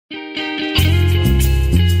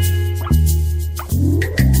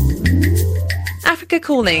Africa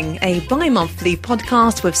Calling, a bi-monthly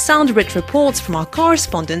podcast with sound-rich reports from our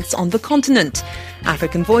correspondents on the continent.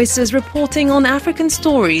 African Voices reporting on African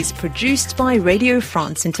stories, produced by Radio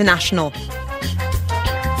France International.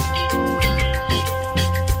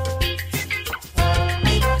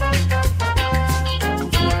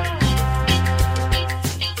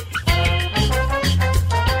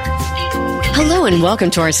 Hello and welcome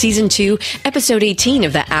to our Season 2, Episode 18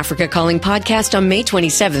 of the Africa Calling podcast on May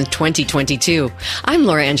 27th, 2022. I'm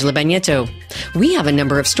Laura Angela Bagneto. We have a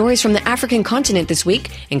number of stories from the African continent this week,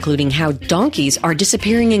 including how donkeys are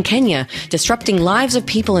disappearing in Kenya, disrupting lives of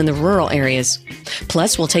people in the rural areas.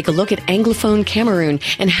 Plus, we'll take a look at Anglophone Cameroon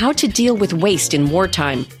and how to deal with waste in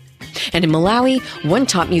wartime. And in Malawi, one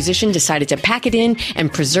top musician decided to pack it in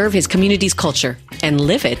and preserve his community's culture and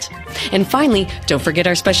live it. And finally, don't forget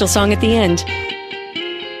our special song at the end.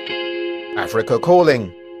 Africa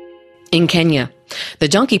Calling. In Kenya, the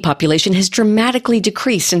donkey population has dramatically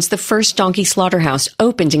decreased since the first donkey slaughterhouse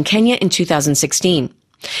opened in Kenya in 2016.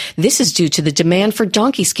 This is due to the demand for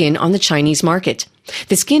donkey skin on the Chinese market.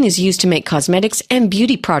 The skin is used to make cosmetics and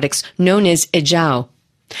beauty products known as ejao.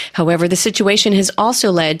 However, the situation has also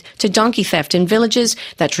led to donkey theft in villages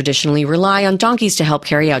that traditionally rely on donkeys to help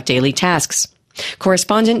carry out daily tasks.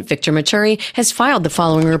 Correspondent Victor Maturi has filed the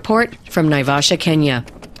following report from Naivasha, Kenya.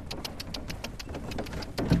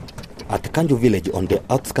 At Kanju village on the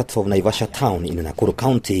outskirts of Naivasha town in Nakuru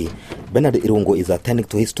County, Bernard Irungu is attending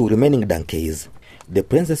to his two remaining donkeys. The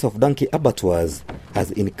presence of donkey abattoirs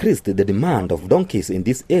has increased the demand of donkeys in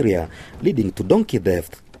this area, leading to donkey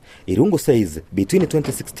theft. Irungu says between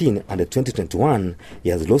 2016 and 2021, he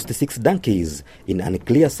has lost 6 donkeys in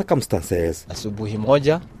unclear circumstances. Asubuhi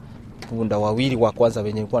moja, punda wawili wa kwanza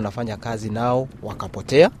wenye nilikuwa nafanya kazi nao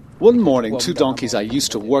wakapotea. One morning, 2 donkeys I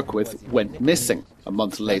used to work with went missing. A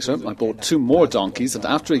month later, I bought 2 more donkeys, and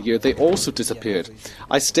after a year, they also disappeared.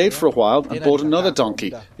 I stayed for a while and bought another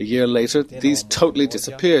donkey. A year later, these totally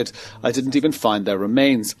disappeared. I didn't even find their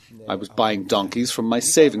remains. I was buying donkeys from my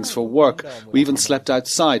savings for work. We even slept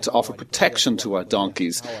outside to offer protection to our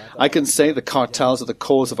donkeys. I can say the cartels are the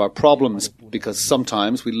cause of our problems, because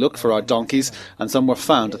sometimes we look for our donkeys and some were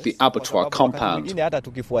found at the abattoir compound.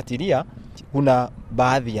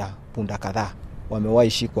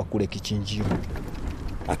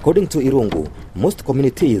 According to Irungu, most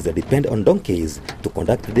communities depend on donkeys to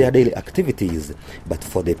conduct their daily activities, but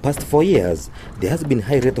for the past 4 years, there has been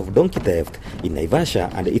high rate of donkey theft in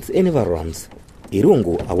Naivasha and its environs.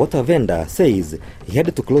 Irungu, a water vendor, says he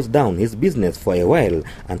had to close down his business for a while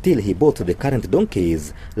until he bought the current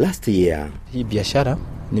donkeys last year. Hii biashara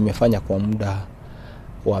nimefanya kwa muda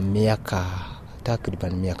wa miaka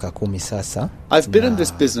takriban miaka 10 sasa. I've been in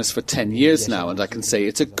this business for 10 years now, and I can say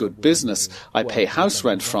it's a good business. I pay house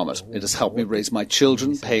rent from it. It has helped me raise my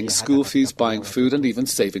children, paying school fees, buying food, and even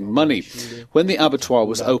saving money. When the abattoir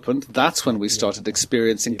was opened, that's when we started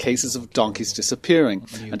experiencing cases of donkeys disappearing,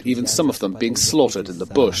 and even some of them being slaughtered in the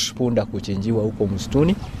bush. Punda kuchinjiwa huko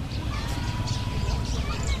msituni.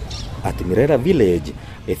 At Mirera village,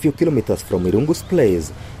 a few kilometers from Irungu's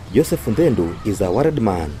place, Joseph Ndendu is a worried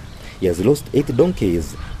man. He has lost 8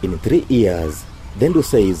 donkeys in 3 years. Ndendu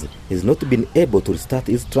says he's not been able to restart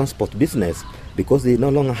his transport business because he no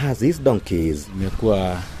longer has his donkeys.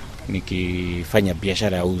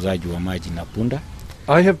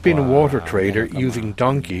 I have been a water trader using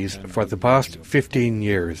donkeys for the past 15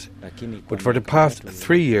 years, but for the past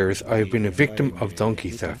 3 years I have been a victim of donkey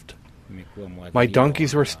theft. My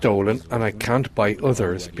donkeys were stolen and I can't buy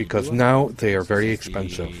others because now they are very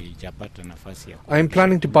expensive. I am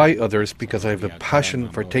planning to buy others because I have a passion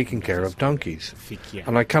for taking care of donkeys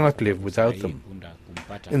and I cannot live without them.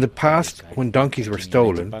 In the past, when donkeys were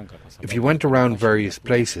stolen, if you went around various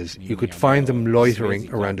places, you could find them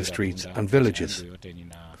loitering around the streets and villages.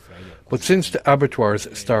 But since the abattoirs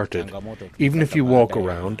started, even if you walk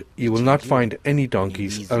around, you will not find any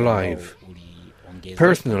donkeys alive.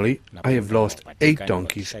 Personally, I have lost 8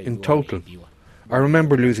 donkeys in total. I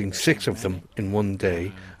remember losing 6 of them in one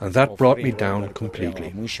day, and that brought me down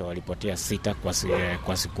completely.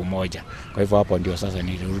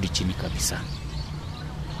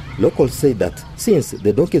 Locals say that since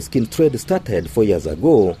the donkey skin trade started 4 years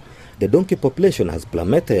ago, the donkey population has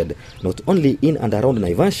plummeted not only in and around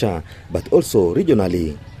Naivasha, but also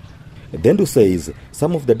regionally. Ndendu says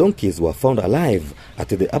some of the donkeys were found alive at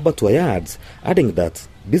the abattoir yards, adding that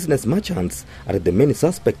business merchants are the main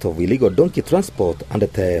suspect of illegal donkey transport and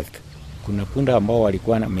theft.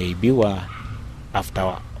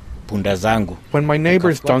 When my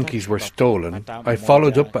neighbor's donkeys were stolen, I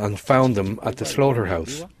followed up and found them at the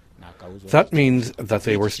slaughterhouse. That means that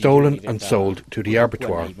they were stolen and sold to the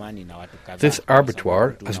abattoir. This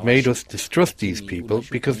abattoir has made us distrust these people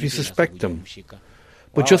because we suspect them.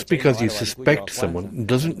 But just because you suspect someone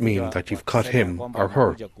doesn't mean that you've caught him or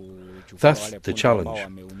her. That's the challenge.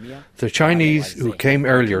 The Chinese who came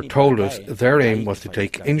earlier told us their aim was to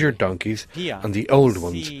take injured donkeys and the old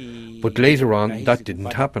ones, but later on that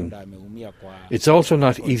didn't happen. It's also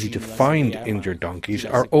not easy to find injured donkeys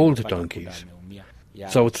or old donkeys.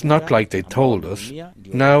 So it's not like they told us.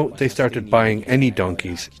 Now they started buying any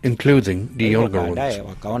donkeys, including the younger ones.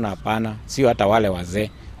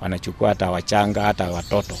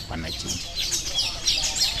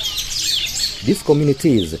 These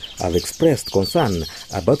communities have expressed concern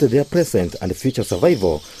about their present and future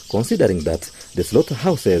survival, considering that the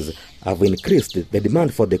slaughterhouses have increased the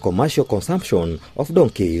demand for the commercial consumption of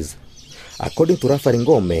donkeys. According to Rafael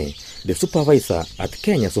Ngome, the supervisor at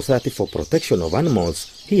Kenya Society for Protection of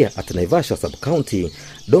Animals here at Naivasha Sub-County,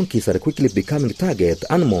 donkeys are quickly becoming target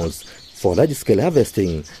animals for large-scale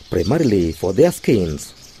harvesting, primarily for their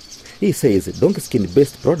skins. He says donkey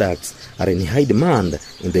skin-based products are in high demand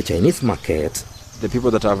in the Chinese market. The people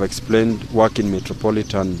that I've explained work in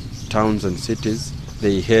metropolitan towns and cities.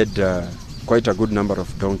 They had quite a good number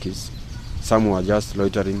of donkeys. Some were just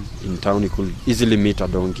loitering in town. You could easily meet a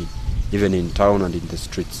donkey, even in town and in the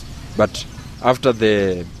streets. But after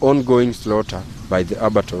the ongoing slaughter by the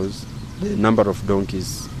abattoirs, the number of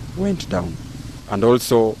donkeys went down. And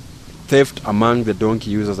also theft among the donkey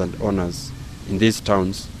users and owners in these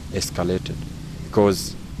towns escalated,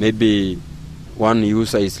 because maybe one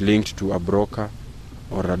user is linked to a broker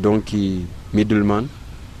or a donkey middleman,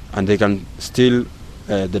 and they can steal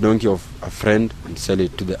the donkey of a friend and sell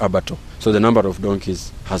it to the abattoir. So the number of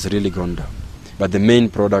donkeys has really gone down. But the main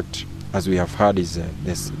product, as we have heard, is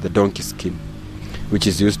the donkey skin, which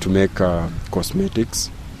is used to make cosmetics,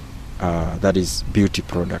 that is beauty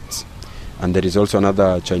products. And there is also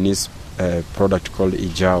another Chinese product called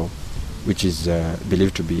Ijao, which is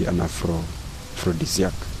believed to be an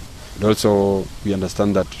aphrodisiac. And also we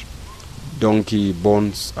understand that donkey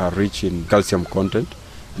bones are rich in calcium content,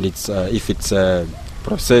 and it's if it's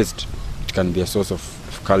processed, it can be a source of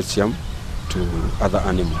calcium to other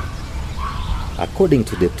animals. According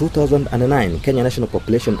to the 2009 Kenya National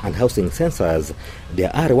Population and Housing Census,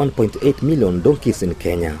 there are 1.8 million donkeys in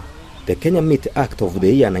Kenya. The Kenya Meat Act of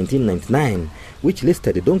the year 1999, which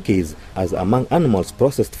listed donkeys as among animals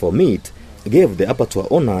processed for meat, gave the abattoir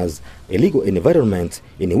owners a legal environment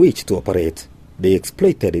in which to operate. They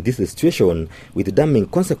exploited this situation with damning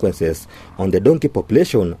consequences on the donkey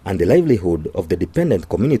population and the livelihood of the dependent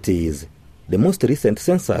communities. The most recent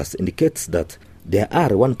census indicates that there are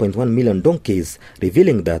 1.1 million donkeys,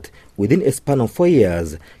 revealing that within a span of 4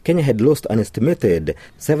 years, Kenya had lost an estimated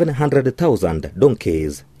 700,000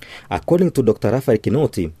 donkeys. According to Dr. Rafael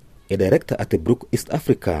Kinoti, a director at the Brook East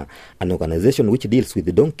Africa, an organization which deals with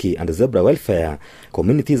the donkey and zebra welfare,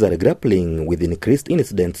 communities are grappling with increased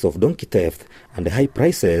incidents of donkey theft and high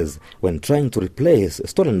prices when trying to replace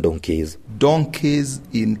stolen donkeys. Donkeys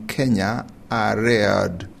in Kenya are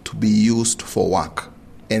reared to be used for work,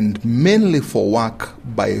 and mainly for work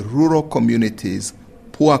by rural communities,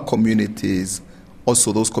 poor communities,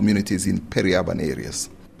 also those communities in peri-urban areas.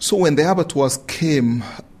 So when the abattoirs came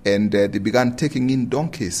and they began taking in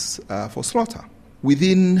donkeys for slaughter,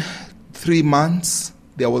 within 3 months,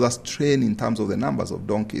 there was a strain in terms of the numbers of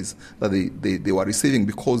donkeys that they were receiving,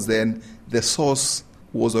 because then the source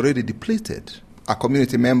was already depleted. A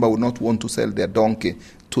community member would not want to sell their donkey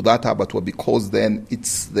to that abattoir because then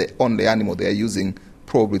it's the only animal they are using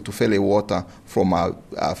probably to fetch water from a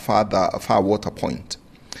far water point.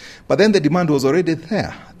 But then the demand was already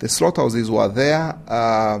there. The slaughterhouses were there,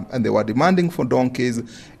 and they were demanding for donkeys.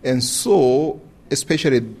 And so,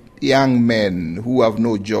 especially young men who have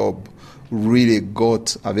no job really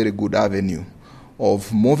got a very good avenue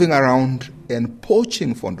of moving around and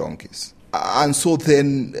poaching for donkeys. And so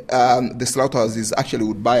then the slaughterhouses actually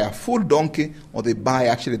would buy a full donkey, or they buy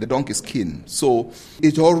actually the donkey skin. So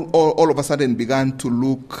it all of a sudden began to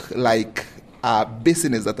look like a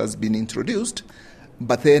business that has been introduced,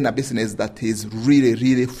 but then a business that is really,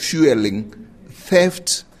 really fueling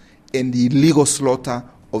theft and illegal slaughter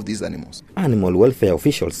of these animals. Animal welfare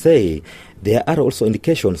officials say there are also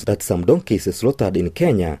indications that some donkeys slaughtered in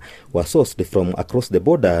Kenya were sourced from across the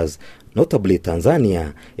borders, notably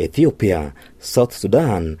Tanzania, Ethiopia, South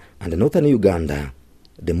Sudan, and northern Uganda.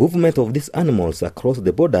 The movement of these animals across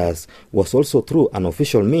the borders was also through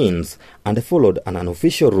unofficial means and followed an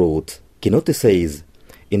unofficial route. Kinoti says,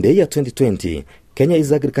 in the year 2020,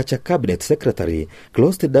 Kenya's Agriculture Cabinet Secretary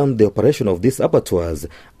closed down the operation of these abattoirs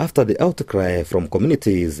after the outcry from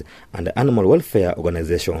communities and animal welfare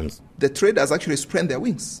organizations. The traders actually spread their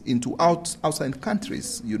wings into outside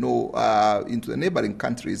countries, into the neighboring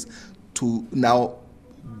countries, to now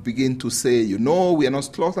begin to say, we are not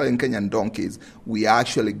slaughtering Kenyan donkeys. We are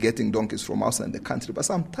actually getting donkeys from outside the country. But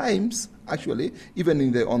sometimes, actually, even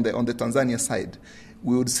on the Tanzania side,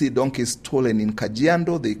 we would see donkeys stolen in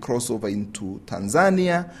Kajiado. They cross over into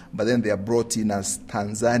Tanzania, but then they are brought in as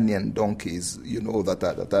Tanzanian donkeys,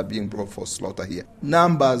 that are being brought for slaughter here.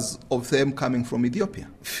 Numbers of them coming from Ethiopia.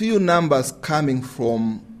 Few numbers coming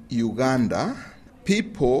from Uganda.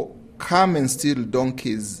 People come and steal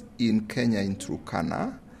donkeys in Kenya, in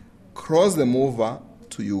Turkana, cross them over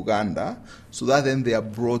to Uganda, so that then they are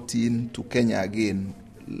brought in to Kenya again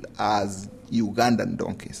as Ugandan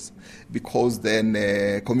donkeys, because then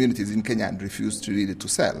communities in Kenya refused to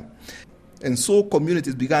sell. And so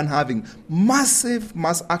communities began having mass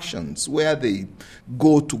actions where they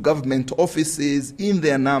go to government offices in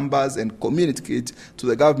their numbers and communicate to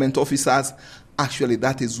the government officers. Actually,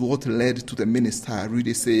 that is what led to the minister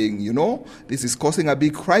really saying, this is causing a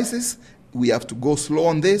big crisis. We have to go slow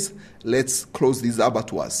on this. Let's close these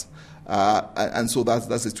abattoirs. And so that's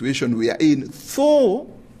the situation we are in. Though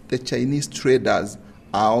the Chinese traders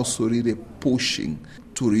are also really pushing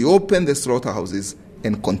to reopen the slaughterhouses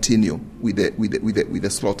and continue with the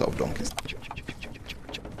slaughter of donkeys.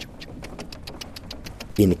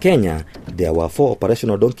 In Kenya, there were 4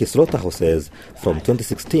 operational donkey slaughterhouses from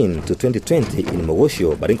 2016 to 2020 in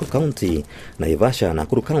Mogosho, Baringo County, Naivasha,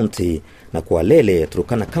 Nakuru County, Nakualele,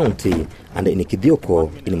 Turkana County, and in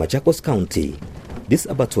Kidioko in Machakos County. These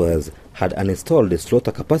abattoirs had an installed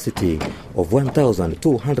slaughter capacity of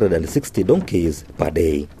 1,260 donkeys per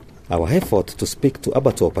day. Our effort to speak to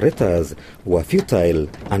abattoir operators were futile,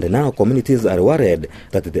 and now communities are worried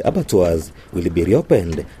that the abattoirs will be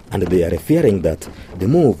reopened, and they are fearing that the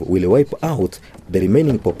move will wipe out the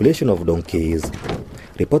remaining population of donkeys.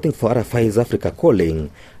 Reporting for RFI's Africa Calling,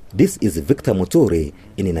 this is Victor Muturi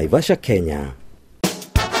in Naivasha, Kenya.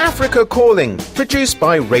 Africa Calling, produced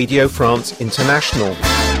by Radio France International.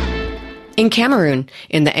 In Cameroon,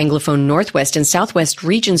 in the Anglophone northwest and southwest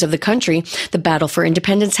regions of the country, the battle for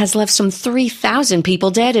independence has left some 3,000 people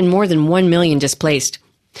dead and more than 1 million displaced.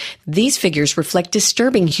 These figures reflect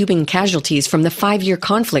disturbing human casualties from the 5-year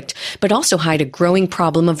conflict, but also hide a growing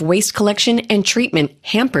problem of waste collection and treatment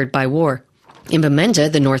hampered by war. In Bamenda,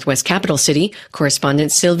 the northwest capital city,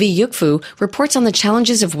 correspondent Sylvie Yukfu reports on the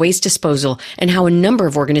challenges of waste disposal and how a number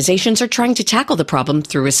of organizations are trying to tackle the problem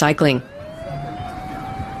through recycling.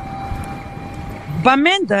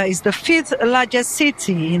 Bamenda is the 5th largest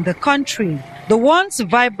city in the country. The once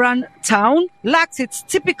vibrant town lacks its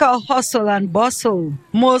typical hustle and bustle.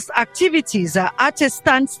 Most activities are at a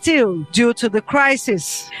standstill due to the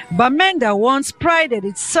crisis. Bamenda once prided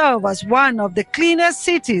itself as one of the cleanest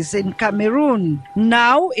cities in Cameroon.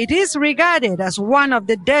 Now it is regarded as one of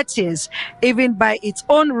the dirtiest, even by its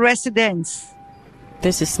own residents.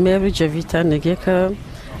 This is Mary Javita Negeka.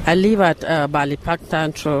 I live at Bali Park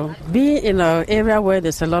Tantro. Being in an area where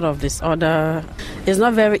there's a lot of disorder, it's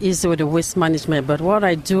not very easy with the waste management. But what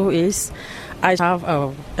I do is I have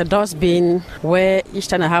a dustbin where each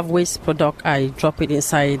time I have waste product, I drop it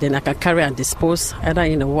inside, and I can carry and dispose either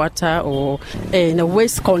in the water or in a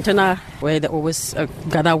waste container where they always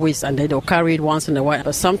gather waste, and then they'll carry it once in a while.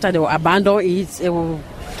 But sometimes they will abandon it. It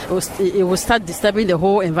will start disturbing the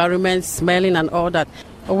whole environment, smelling and all that.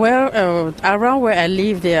 Well, around where I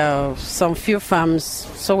live, there are some few farms.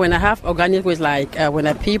 So when I have organic waste, like when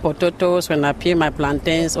I peel potatoes, when I peel my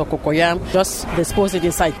plantains or cocoyam, just dispose it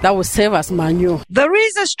inside. That will serve as manure. There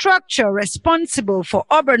is a structure responsible for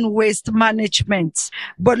urban waste management,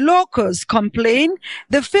 but locals complain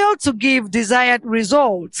they fail to give desired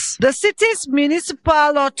results. The city's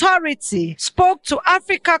municipal authority spoke to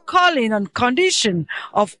Africa Calling on condition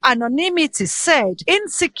of anonymity, said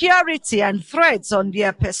insecurity and threats on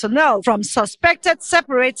their personnel from suspected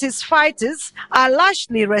separatist fighters are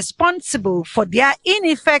largely responsible for their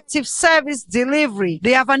ineffective service delivery.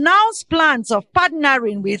 They have announced plans of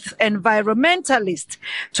partnering with environmentalists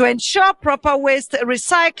to ensure proper waste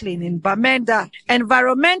recycling in Bamenda.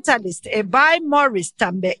 Environmentalist Ebai Morris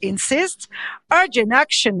Tambe insists urgent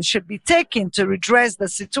action should be taken to redress the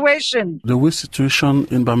situation. The waste situation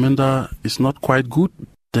in Bamenda is not quite good.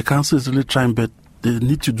 The council is really trying, but they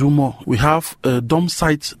need to do more. We have dump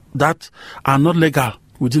sites that are not legal.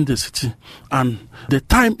 within the city, and the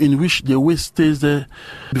time in which the waste stays there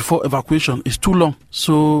before evacuation is too long.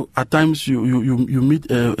 So at times you meet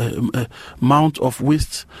a mound of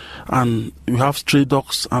waste, and you have stray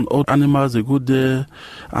dogs and old animals. They go there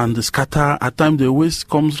and they scatter. At times the waste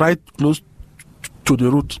comes right close to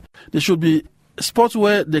the root. There should be spots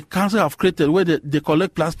where the council have created, where they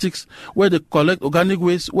collect plastics, where they collect organic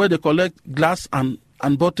waste, where they collect glass and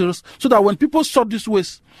bottles, so that when people sort this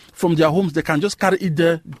waste from their homes, they can just carry it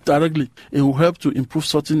there directly. It will help to improve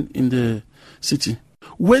sorting in the city.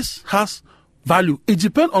 Waste has value. It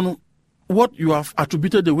depends on what you have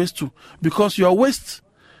attributed the waste to, because your waste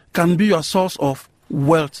can be your source of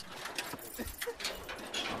wealth.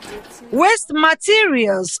 Waste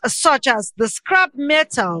materials such as the scrap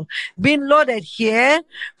metal being loaded here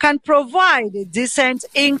can provide a decent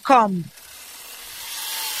income.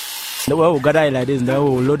 The way we gather it like this, then we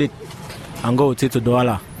will load it and go with it to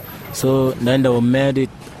Douala. So then they will melt it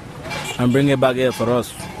and bring it back here for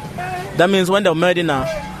us. That means when they'll melt it now,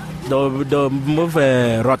 they'll move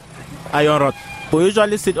a rod, iron rod. We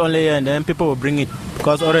usually sit only here and then people will bring it,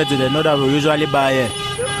 because already they know that we usually buy here.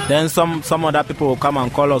 Then some other people will come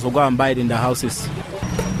and call us, we'll go and buy it in the houses.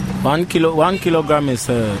 1 kilogram is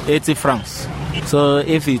 80 francs. So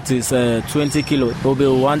if it is 20 kilo, it will be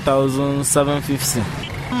 1,750.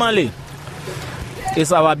 Normally,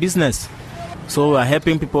 it's our business. So we're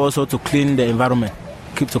helping people also to clean the environment,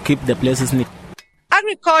 to keep the places neat.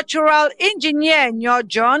 Agricultural engineer Nyo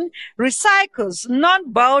John recycles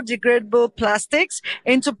non-biodegradable plastics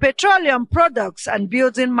into petroleum products and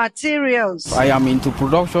building materials. I am into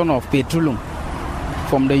production of petroleum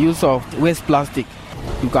from the use of waste plastic.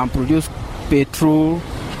 You can produce petrol,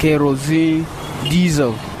 kerosene,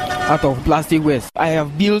 diesel out of plastic waste. I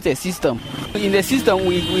have built a system. In the system,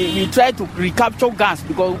 we try to recapture gas,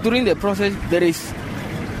 because during the process there is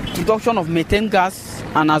production of methane gas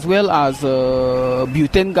and as well as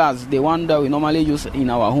butane gas, the one that we normally use in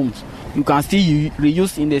our homes. You can still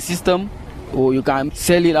reuse in the system, or you can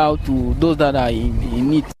sell it out to those that are in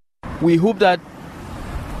need. We hope that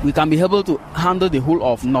we can be able to handle the whole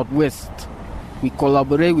of Northwest. We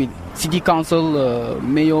collaborate with City Council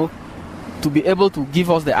Mayor to be able to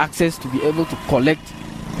give us the access to be able to collect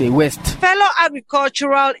the waste. Fellow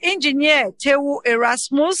agricultural engineer Tewu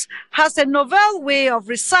Erasmus has a novel way of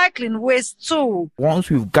recycling waste too. Once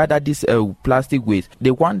we've gathered this plastic waste,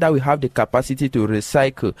 the one that we have the capacity to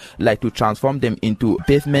recycle, like to transform them into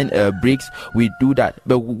pavement bricks, we do that.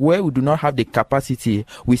 But where we do not have the capacity,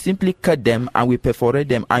 we simply cut them and we perforate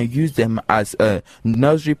them and use them as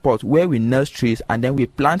nursery pots where we nurse trees and then we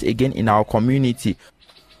plant again in our community.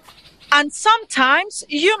 And sometimes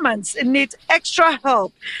humans need extra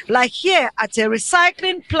help, like here at a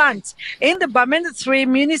recycling plant in the Bamenda 3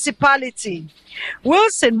 municipality.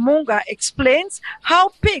 Wilson Munga explains how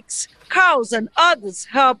pigs, cows and others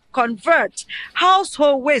help convert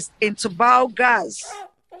household waste into biogas.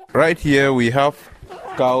 Right here we have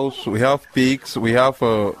cows, we have pigs, we have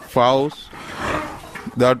fowls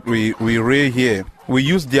that we rear here. We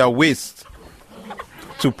use their waste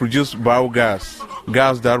to produce biogas.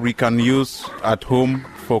 Gas that we can use at home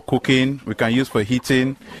for cooking, we can use for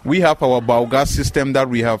heating. We have our biogas system that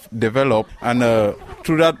we have developed, and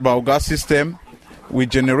through that biogas system, we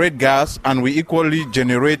generate gas and we equally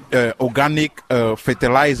generate organic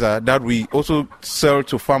fertilizer that we also sell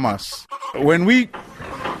to farmers. When we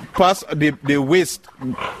pass the waste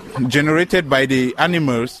generated by the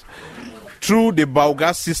animals through the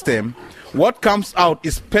biogas system, what comes out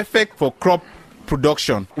is perfect for crop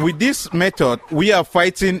production. With this method, we are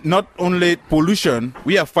fighting not only pollution,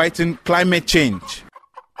 we are fighting climate change.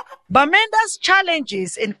 Bamenda's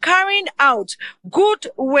challenges in carrying out good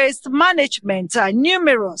waste management are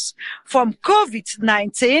numerous, from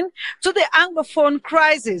COVID-19 to the Anglophone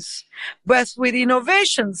crisis. But with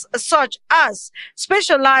innovations such as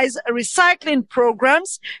specialized recycling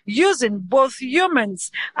programs using both humans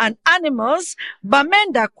and animals,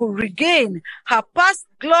 Bamenda could regain her past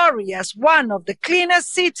glory as one of the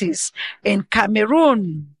cleanest cities in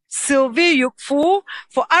Cameroon. Sylvie Yukfu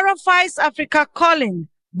for RFI's Africa Calling,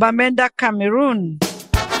 Bamenda, Cameroon.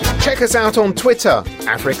 Check us out on Twitter,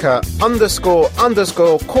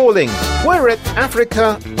 Africa__calling. We're at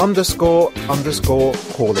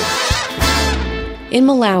Africa__calling. In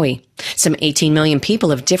Malawi, some 18 million people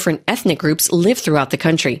of different ethnic groups live throughout the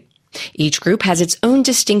country. Each group has its own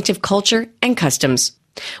distinctive culture and customs.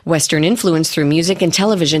 Western influence through music and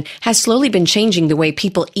television has slowly been changing the way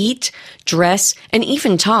people eat, dress, and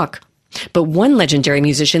even talk. But one legendary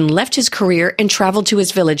musician left his career and traveled to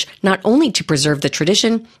his village not only to preserve the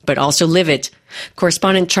tradition, but also live it.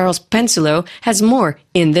 Correspondent Charles Pensulo has more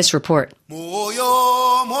in this report.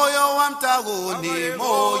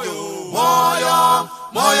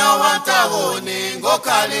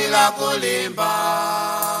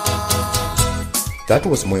 That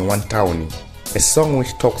was Moyo Wantawuni, a song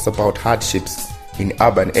which talks about hardships in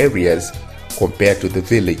urban areas compared to the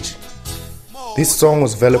village. This song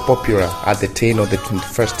was very popular at the turn of the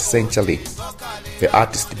 21st century. The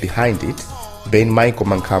artist behind it, Ben Michael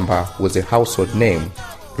Mankamba, was a household name,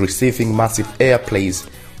 receiving massive airplays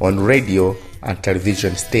on radio and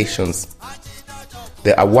television stations.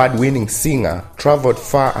 The award-winning singer traveled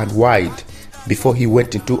far and wide before he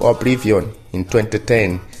went into oblivion in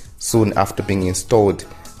 2010, soon after being installed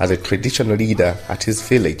as a traditional leader at his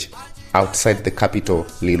village outside the capital,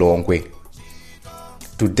 Lilongwe.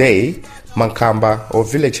 Today, Mankamba, or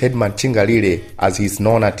village headman Chingalile, as he is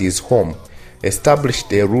known at his home,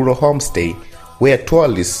 established a rural homestay where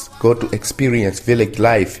tourists go to experience village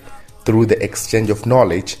life through the exchange of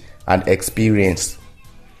knowledge and experience.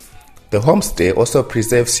 The homestay also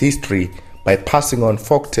preserves history by passing on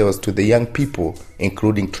folktales to the young people,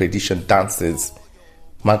 including traditional dances.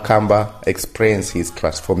 Mankamba explains his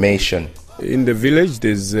transformation. In the village,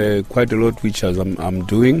 there's quite a lot which I'm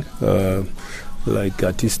doing. Like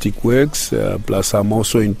artistic works, plus I'm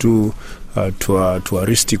also into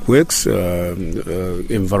touristic works,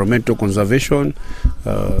 environmental conservation,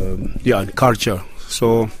 and culture.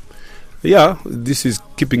 So, this is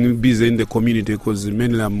keeping me busy in the community because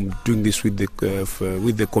mainly I'm doing this with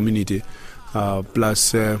the community.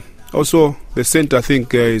 Plus, also the center, I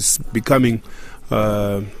think, is becoming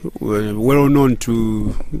well known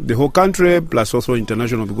to the whole country, plus also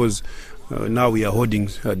international, because now we are holding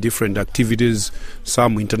different activities,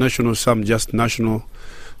 some international, some just national.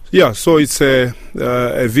 So it's a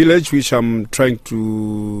village which I'm trying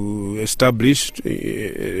to establish,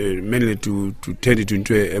 mainly to turn it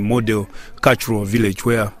into a model cultural village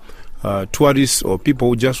where tourists or people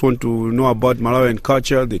who just want to know about Malawian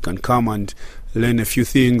culture, they can come and learn a few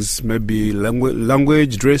things, maybe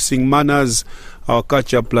language, dressing, manners, our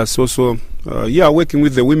culture, plus also working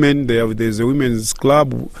with the women. There's a women's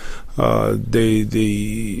club. They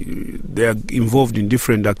are involved in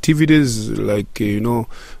different activities, like they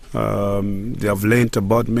have learned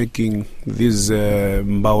about making these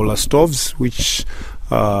mbaula stoves, which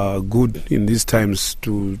are good in these times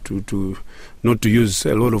to not to use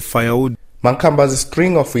a lot of firewood. Mankamba's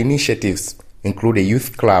string of initiatives include a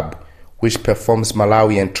youth club which performs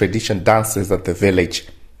Malawian tradition dances at the village.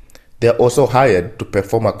 They are also hired to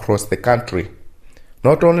perform across the country.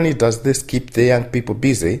 Not only does this keep the young people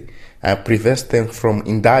busy and prevents them from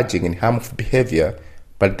indulging in harmful behavior,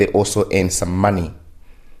 but they also earn some money.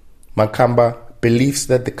 Mankamba believes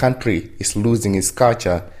that the country is losing its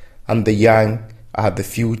culture and the young are the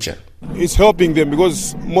future. It's helping them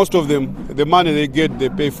because most of them, the money they get, they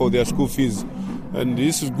pay for their school fees. And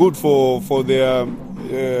this is good for their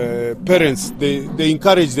parents. They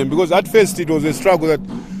encourage them, because at first it was a struggle that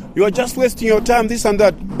you are just wasting your time, this and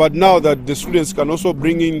that. But now that the students can also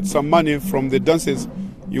bring in some money from the dances,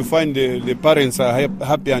 you find the parents are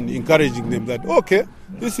happy and encouraging them that, okay,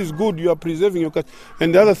 this is good, you are preserving your culture.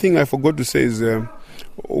 And the other thing I forgot to say is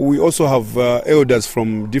we also have elders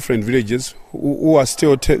from different villages who are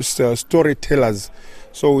still storytellers.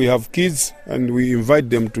 So we have kids and we invite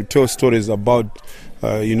them to tell stories about,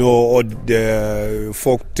 all the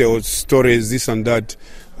folk tales, stories, this and that.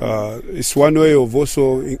 It's one way of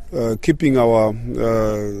also keeping our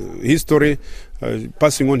history,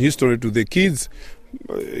 passing on history to the kids.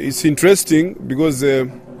 It's interesting because the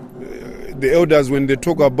elders, when they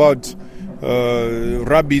talk about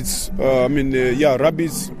rabbits,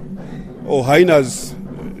 rabbits or hyenas,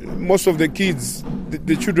 most of the kids,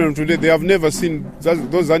 the children today, they have never seen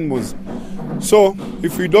those animals. So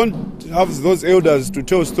if we don't have those elders to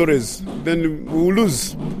tell stories, then we will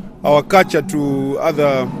lose our culture to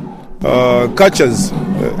other cultures.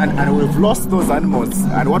 And we've lost those animals,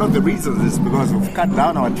 and one of the reasons is because we've cut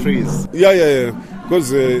down our trees.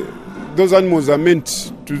 Because those animals are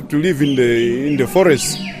meant to live in the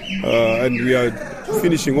forest, and we are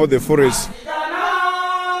finishing all the forests.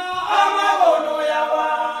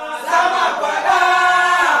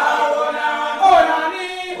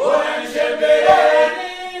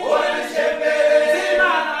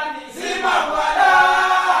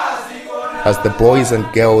 As the boys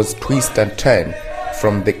and girls twist and turn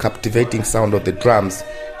from the captivating sound of the drums,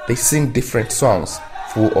 they sing different songs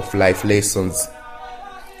full of life lessons.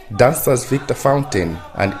 Dancers Victor Fountain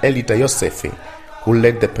and Elita Yosefi, who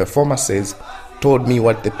led the performances, told me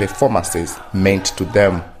what the performances meant to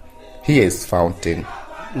them. Here's Fountain.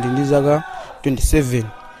 Ndindizaga 27.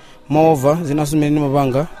 Moreover,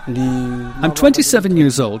 I'm 27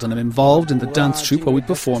 years old and I'm involved in the dance troupe where we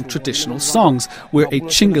perform traditional songs. We're a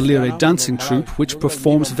Chingalire dancing troupe which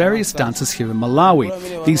performs various dances here in Malawi.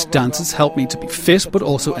 These dances help me to be fit but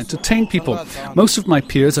also entertain people. Most of my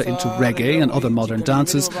peers are into reggae and other modern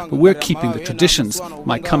dances, but we're keeping the traditions.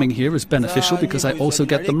 My coming here is beneficial because I also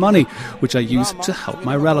get the money, which I use to help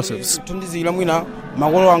my relatives.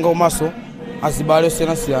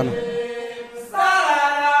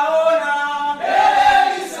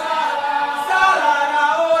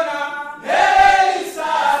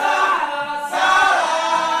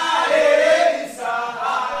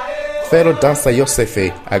 Fellow dancer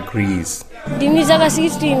Yosefe agrees.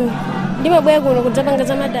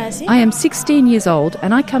 I am 16 years old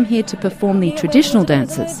and I come here to perform the traditional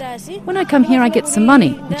dances. When I come here I get some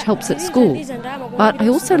money, which helps at school. But I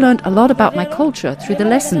also learned a lot about my culture through the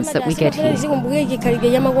lessons that we get here.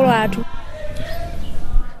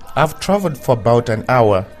 I've traveled for about an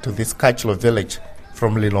hour to this cultural village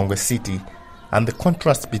from Lilongwe City, and the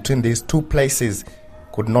contrast between these two places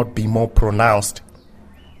could not be more pronounced.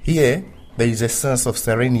 Here, there is a sense of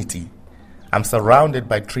serenity. I'm surrounded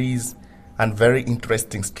by trees and very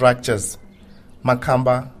interesting structures.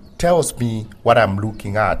 Makamba tells me what I'm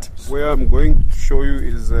looking at. Where I'm going to show you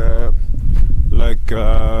is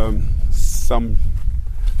some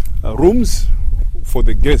rooms for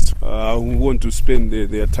the guests who want to spend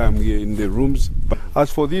their time here in the rooms.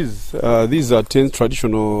 As for these are tents,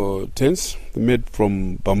 traditional tents made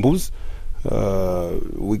from bamboos.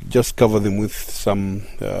 We just cover them with some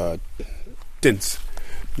tents,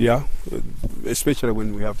 especially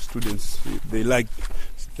when we have students. They like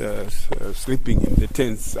sleeping in the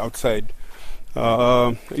tents outside.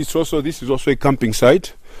 This is also a camping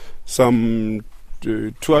site. Some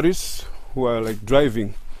tourists who are like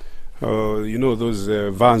driving, those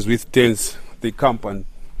vans with tents, they camp and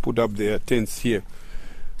put up their tents here.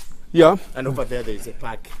 Yeah. And over there is a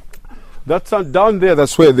park. That's down there.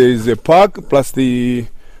 That's where there is a park plus the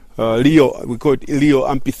Leo. We call it Leo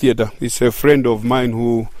Amphitheater. It's a friend of mine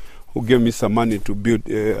who gave me some money to build.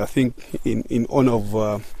 I think in honor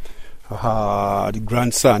of her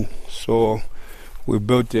grandson. So we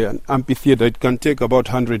built an amphitheater. It can take about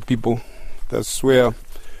 100 people. That's where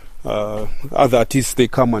other artists they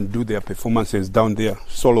come and do their performances down there.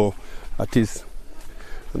 Solo artists.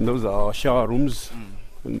 And those are our shower rooms.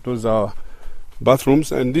 And those are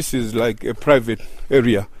bathrooms, and this is like a private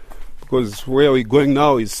area because where we're going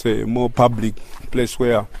now is a more public place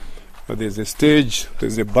where there's a stage,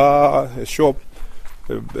 there's a bar, a shop,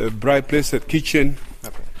 a bright place, a kitchen.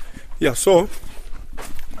 Okay. Yeah, so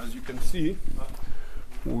as you can see,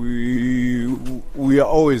 we are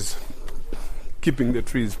always keeping the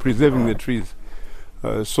trees, preserving the trees.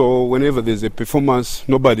 So whenever there's a performance,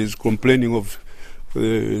 nobody's complaining of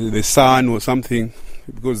the sun or something,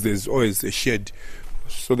 because there's always a shade.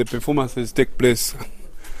 So the performances take place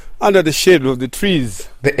under the shade of the trees.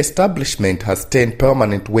 The establishment has 10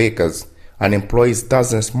 permanent workers and employs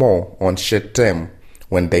dozens more on short term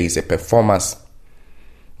when there is a performance.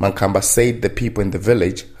 Mankamba said the people in the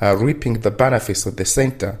village are reaping the benefits of the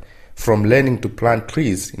center, from learning to plant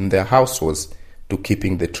trees in their households to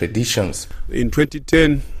keeping the traditions. In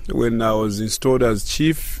 2010, when I was installed as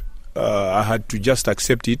chief, I had to just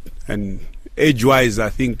accept it, and age-wise, I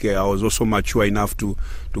think I was also mature enough to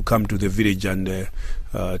come to the village and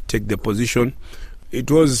take the position.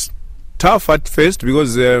 It was tough at first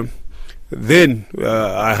because then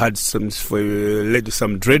I had some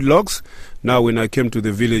dreadlocks. Now when I came to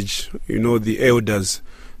the village, the elders,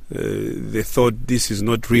 they thought this is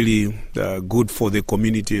not really good for the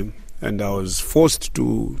community, and I was forced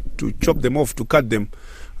to chop them off, to cut them.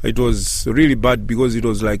 It was really bad because it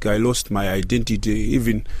was like I lost my identity.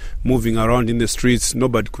 Even moving around in the streets,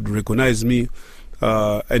 nobody could recognize me.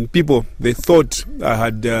 And people, they thought I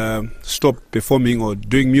had stopped performing or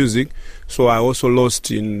doing music. So I also lost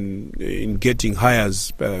in getting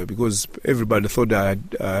hires because everybody thought I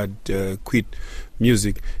had quit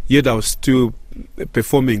music. Yet I was still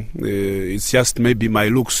performing. It's just maybe my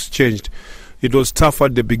looks changed. It was tough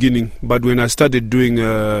at the beginning, but when I started doing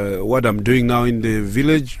what I'm doing now in the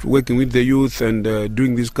village, working with the youth and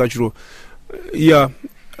doing this cultural,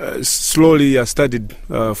 slowly I started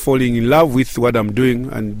falling in love with what I'm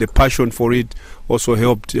doing, and the passion for it also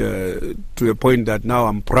helped to the point that now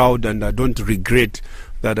I'm proud and I don't regret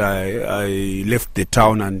that I left the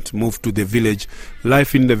town and moved to the village.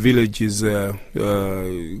 Life in the village is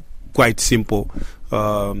quite simple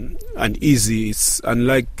and easy. It's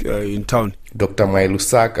unlike in town. Dr.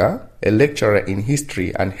 Mwailusaka a lecturer in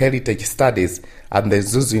history and heritage studies at the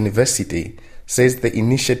Zuzu University, says the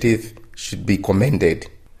initiative should be commended.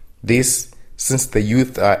 This, since the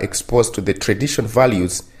youth are exposed to the traditional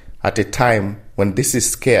values at a time when this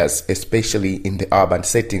is scarce, especially in the urban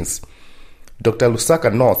settings. Dr.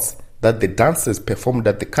 Lusaka notes that the dances performed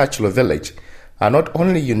at the Kachulo village are not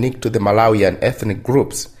only unique to the Malawian ethnic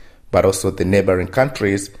groups, but also the neighboring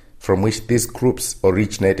countries from which these groups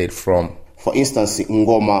originated from. For instance,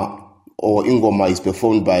 Ngoma or Ingoma is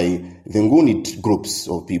performed by the Nguni groups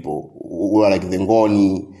of people who are like the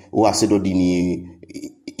Ngoni, who are settled in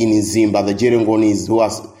Zimba, the Jerengonis who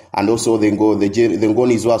are, and also the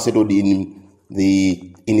Ngonis who are settled in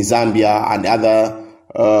Zambia, and other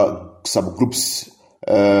subgroups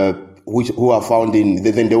who are found in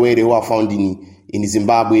the Ndewere, who are found in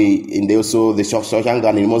Zimbabwe, and also the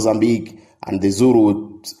Shoshangan in Mozambique, and the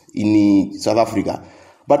Zulu in South Africa.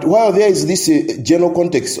 But while there is this general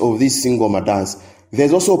context of this Ngoma dance,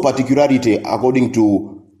 there's also a particularity according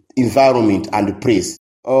to environment and place.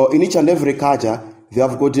 In each and every culture, they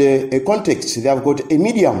have got a context, they have got a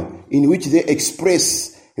medium in which they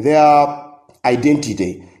express their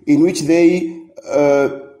identity, in which they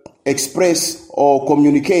express or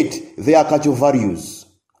communicate their cultural values.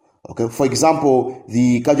 Okay, for example,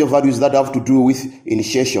 the cultural values that have to do with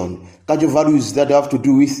initiation, cultural values that have to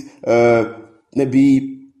do with maybe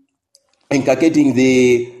inculcating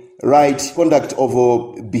the right conduct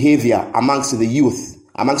of behavior amongst the youth,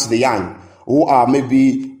 amongst the young, who are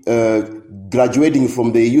maybe graduating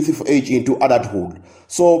from the youthful age into adulthood.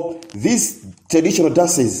 So these traditional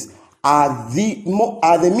dances are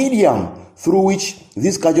the medium through which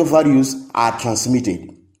these cultural values are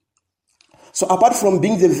transmitted. So apart from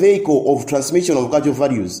being the vehicle of transmission of cultural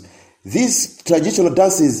values, these traditional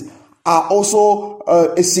dances are also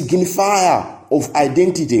a signifier of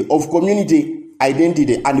identity, of community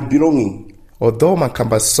identity and belonging. Although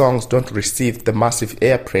Makamba's songs don't receive the massive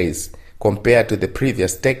airpraise compared to the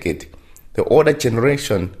previous decade, the older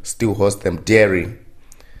generation still holds them dear.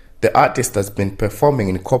 The artist has been performing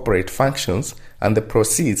in corporate functions and the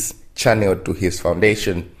proceeds channeled to his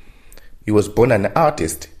foundation. He was born an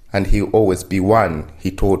artist and he'll always be one,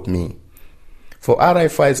 he told me. For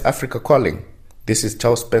RFI's Africa Calling, this is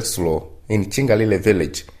Charles Penslow in Chingalile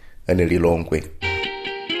village in Lilongwe.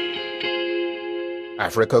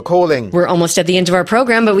 Africa Calling. We're almost at the end of our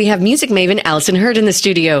program, but we have music maven Alison Hurd in the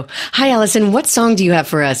studio. Hi, Alison. What song do you have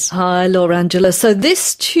for us? Hi, Laura Angela. So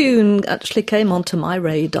this tune actually came onto my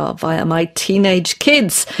radar via my teenage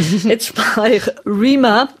kids. It's by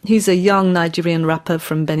Rima. He's a young Nigerian rapper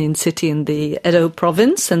from Benin City in the Edo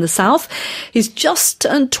province in the south. He's just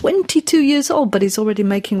turned 22 years old, but he's already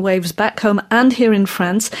making waves back home and here in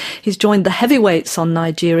France. He's joined the heavyweights on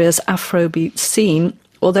Nigeria's Afrobeat scene,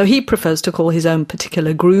 although he prefers to call his own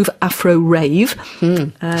particular groove Afro Rave.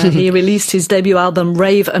 He released his debut album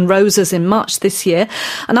Rave and Roses in March this year,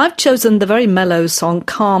 and I've chosen the very mellow song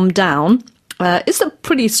Calm Down. It's a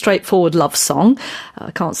pretty straightforward love song.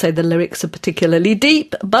 I can't say the lyrics are particularly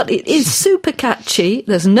deep, but it is super catchy.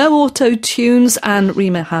 There's no auto-tunes, and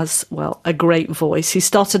Rima has, well, a great voice. He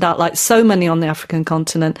started out like so many on the African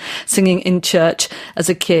continent, singing in church as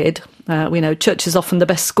a kid. We know church is often the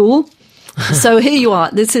best school. So here you are.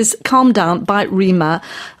 This is Calm Down by Rima.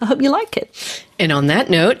 I hope you like it. And on that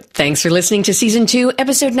note, thanks for listening to Season 2,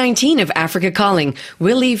 Episode 19 of Africa Calling.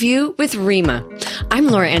 We'll leave you with Rima. I'm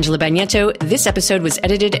Laura Angela Bagneto. This episode was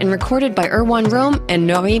edited and recorded by Erwan Rome and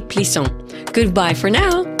Nori Plisson. Goodbye for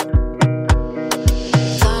now.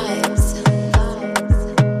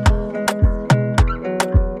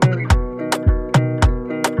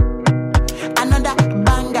 Another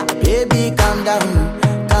banger. Baby, calm down,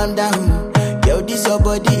 calm down. Yo, this your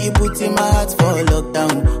body, it puts in my heart for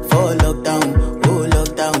lockdown, oh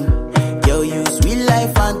lockdown. Yo, you sweet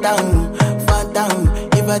life, phantom, phantom.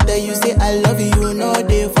 If I tell you say I love you, no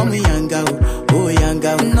day for me, young girl, oh young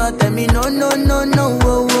girl. No tell me no, no, no, no,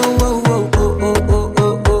 oh, oh, oh, oh, oh, oh,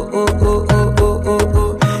 oh, oh, oh, oh, oh, oh, oh,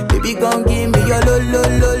 oh. Baby, gon' give me your lo, lo,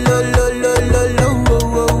 lo, lo, lo, lo, lo, lo, oh,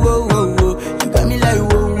 oh, oh, oh, oh. You got me like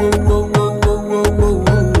whoa, whoa, whoa, whoa, whoa, whoa, whoa,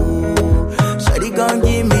 whoa. Shawty gon'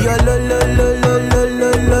 give me your lo, lo, lo, lo, lo,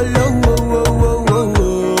 lo, lo, lo, whoa, whoa, whoa, whoa,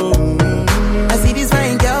 whoa. I see this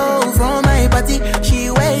fine girl from my party, she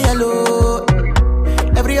wear yellow.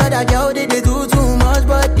 Every other girl they do too much,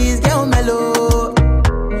 but this girl mellow.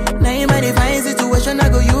 Now in my divine situation, I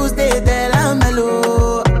go use they tell I'm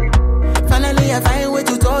mellow. Finally I find way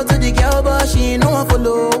to talk to the girl, but she ain't no one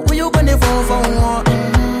follow. Who you gonna phone for one?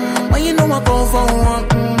 When you know I come for one,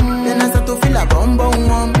 then I start to feel a bum bum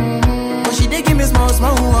one. But she dey give me small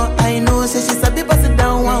small one. I know say she's a bit pass it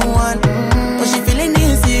down one one. But she feeling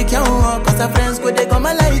insecure. her friends, could they come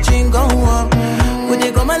a light ring go on? Could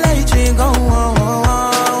they come a light ring go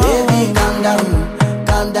on? Baby, calm down,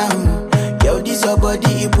 calm down. Yo, this your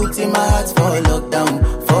body, it puts in my heart for lockdown,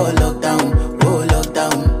 oh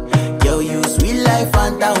lockdown. Yo, you sweet life,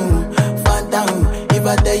 phantom, phantom. If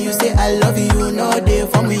I tell you say I love you, no day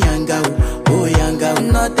for me, young girl, oh young girl.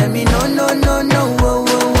 No tell me no, no, no, no, oh,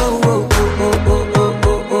 oh, oh, oh, oh, oh,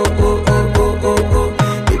 oh, oh, oh, oh, oh, oh, oh.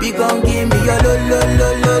 Baby, gon' give me your lo, lo, lo,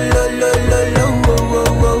 lo, lo, lo, lo, lo, oh, oh,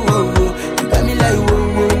 oh, oh, oh. You got me like whoa,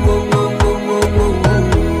 whoa, whoa, whoa, whoa, whoa, whoa, whoa.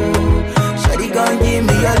 Shawty gon' give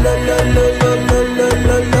me your lo, lo, lo, lo, lo, lo,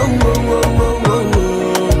 lo, lo, oh, oh, oh,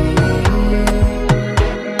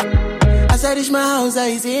 oh. As I reach my house,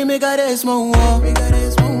 I see me got a small wall.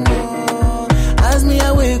 As me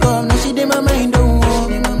I wake up, now she did my mind don't walk.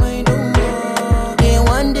 Then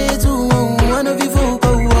one day two, one of you folk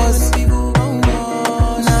go was.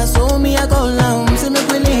 Now so me I go down, see me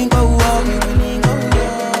willing go walk.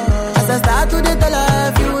 As I start to the tell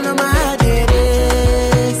her, you know my heart it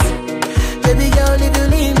is. Baby girl, if you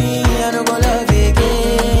leave me, I don't go love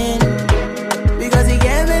again. Because you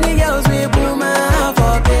get many girls we put my heart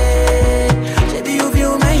for bed. Baby, you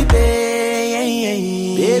feel my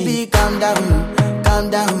pain. Baby, calm down, calm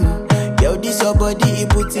down. Yo, this your body, it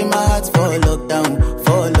puts in my heart for lockdown,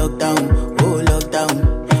 oh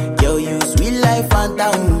lockdown. Yo, you sweet life,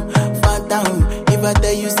 phantom, phantom. If I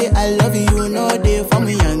tell you say I love you, no day for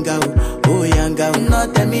me, young girl, oh young girl.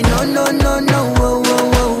 No tell me no, no, no, no.